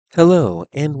Hello,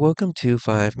 and welcome to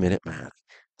 5-Minute Math.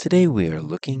 Today we are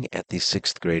looking at the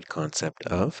 6th grade concept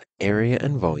of area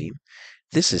and volume.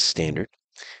 This is standard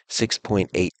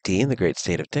 6.8D in the great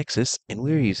state of Texas, and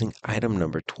we're using item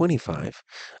number 25,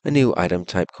 a new item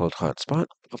type called hotspot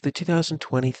of the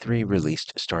 2023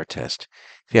 released STAAR test.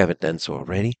 If you haven't done so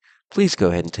already, please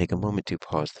go ahead and take a moment to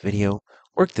pause the video,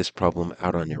 work this problem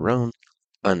out on your own,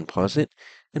 unpause it,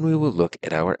 and we will look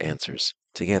at our answers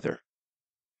together.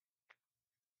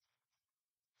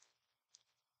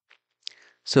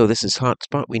 So this is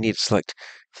hotspot. We need to select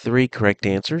 3 correct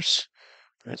answers.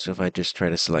 All right, so if I just try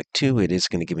to select 2, it is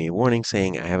going to give me a warning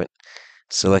saying I haven't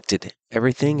selected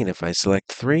everything. And if I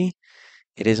select 3,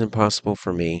 it is impossible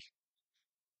for me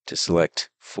to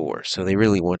select 4. So they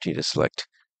really want you to select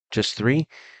just 3.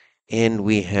 And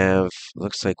we have,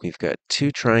 looks like we've got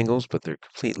 2 triangles, but they're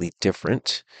completely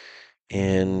different.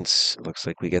 And looks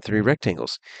like we got 3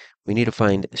 rectangles. We need to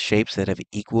find shapes that have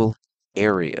equal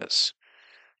areas.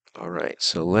 All right,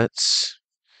 so let's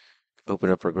open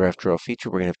up our graph draw feature.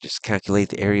 We're going to have to just calculate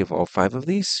the area of all 5 of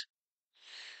these.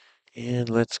 And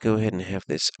let's go ahead and have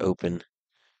this open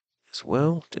as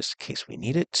well, just in case we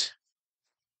need it.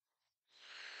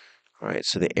 All right,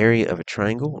 so the area of a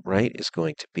triangle, right, is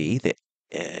going to be the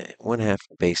 1/2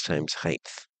 base times height.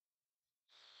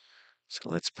 So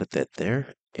let's put that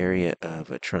there. Area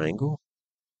of a triangle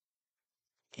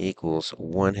equals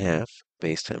 1/2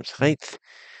 base times height.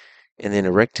 And then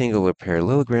a rectangle or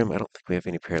parallelogram, I don't think we have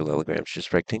any parallelograms,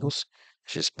 just rectangles.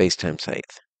 It's just base times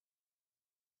height.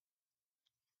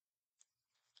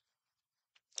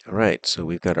 All right, so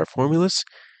we've got our formulas.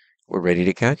 We're ready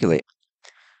to calculate.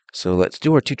 So let's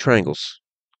do our 2 triangles.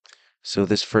 So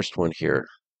this first one here,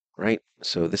 right?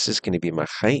 So this is going to be my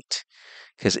height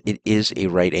because it is a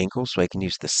right angle, so I can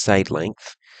use the side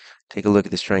length. Take a look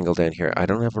at this triangle down here. I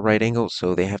don't have a right angle,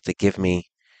 so they have to give me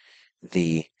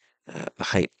the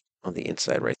height on the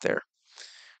inside right there.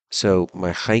 So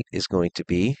my height is going to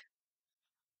be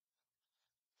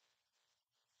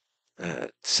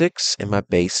 6, and my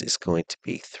base is going to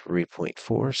be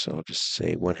 3.4. So I'll just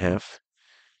say 1/2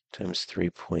 times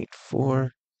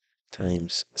 3.4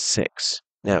 times 6.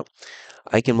 Now,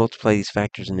 I can multiply these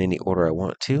factors in any order I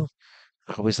want to.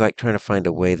 I always like trying to find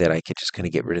a way that I could just kind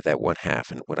of get rid of that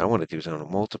 1/2. And what I want to do is I want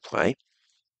to multiply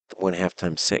the 1/2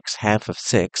 times 6. Half of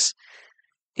 6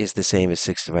 is the same as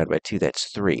 6 divided by 2. That's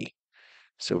 3.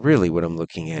 So really what I'm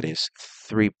looking at is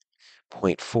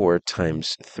 3.4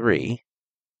 times 3.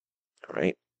 All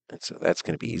right. And so that's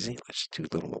going to be easy. Let's do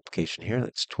a little multiplication here.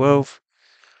 That's 12.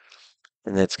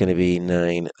 And that's going to be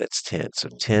 9. That's 10. So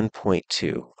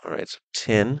 10.2. All right. So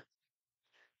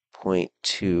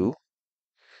 10.2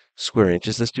 square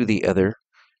inches. Let's do the other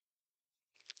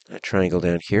triangle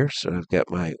down here. So I've got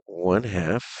my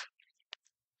 1/2.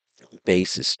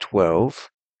 Base is 12.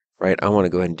 Right? I want to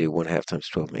go ahead and do 1/2 times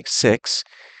 12 makes 6.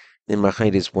 Then my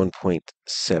height is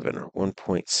 1.7 or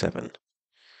 1.7.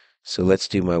 So let's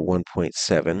do my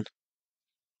 1.7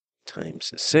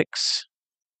 times 6.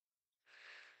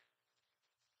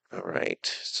 All right.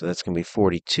 So that's going to be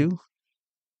 42.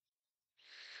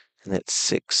 And that's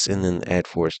 6. And then add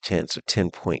 4 is 10. So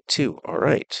 10.2. All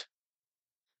right.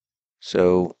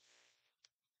 So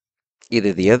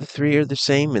either the other 3 are the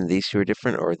same and these 2 are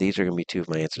different, or these are going to be 2 of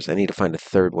my answers. I need to find a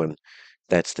third one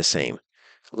that's the same.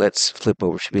 Let's flip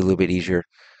over. Should be a little bit easier.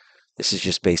 This is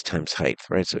just base times height,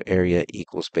 right? So area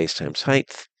equals base times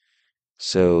height.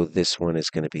 So this one is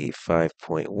going to be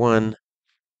 5.1. I'm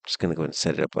just going to go ahead and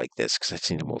set it up like this because I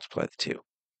just need to multiply the 2.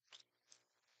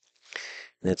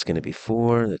 And that's going to be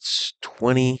 4. That's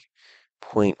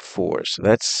 20.4. So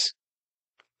that's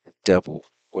double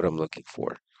what I'm looking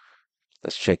for.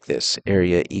 Let's check this.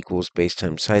 Area equals base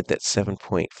times height. That's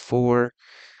 7.4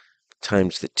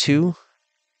 times the 2.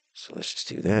 So let's just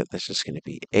do that. That's just going to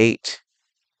be 8.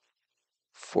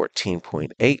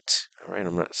 14.8. All right,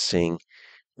 I'm not seeing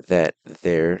that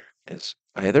there as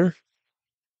either.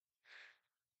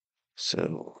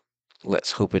 So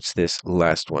let's hope it's this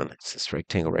last one. It's this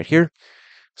rectangle right here.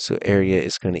 So area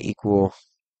is going to equal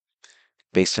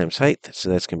base times height. So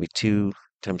that's going to be 2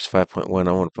 times 5.1.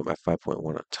 I want to put my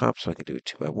 5.1 on top so I can do it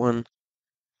 2 by 1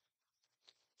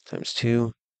 times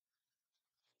 2.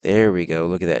 There we go.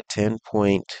 Look at that.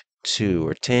 10.2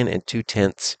 or 10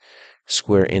 2/10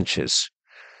 square inches.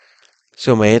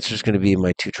 So my answer is going to be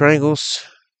my 2 triangles.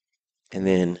 And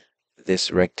then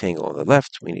this rectangle on the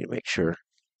left, we need to make sure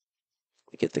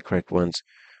we get the correct ones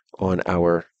on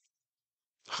our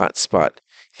hotspot.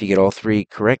 If you get all 3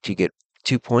 correct, you get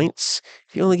 2 points.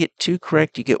 If you only get 2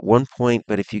 correct, you get 1 point.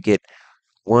 But if you get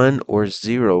 1 or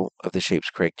 0 of the shapes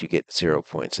correct, you get 0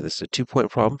 points. So this is a 2-point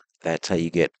problem. That's how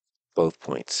you get both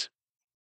points.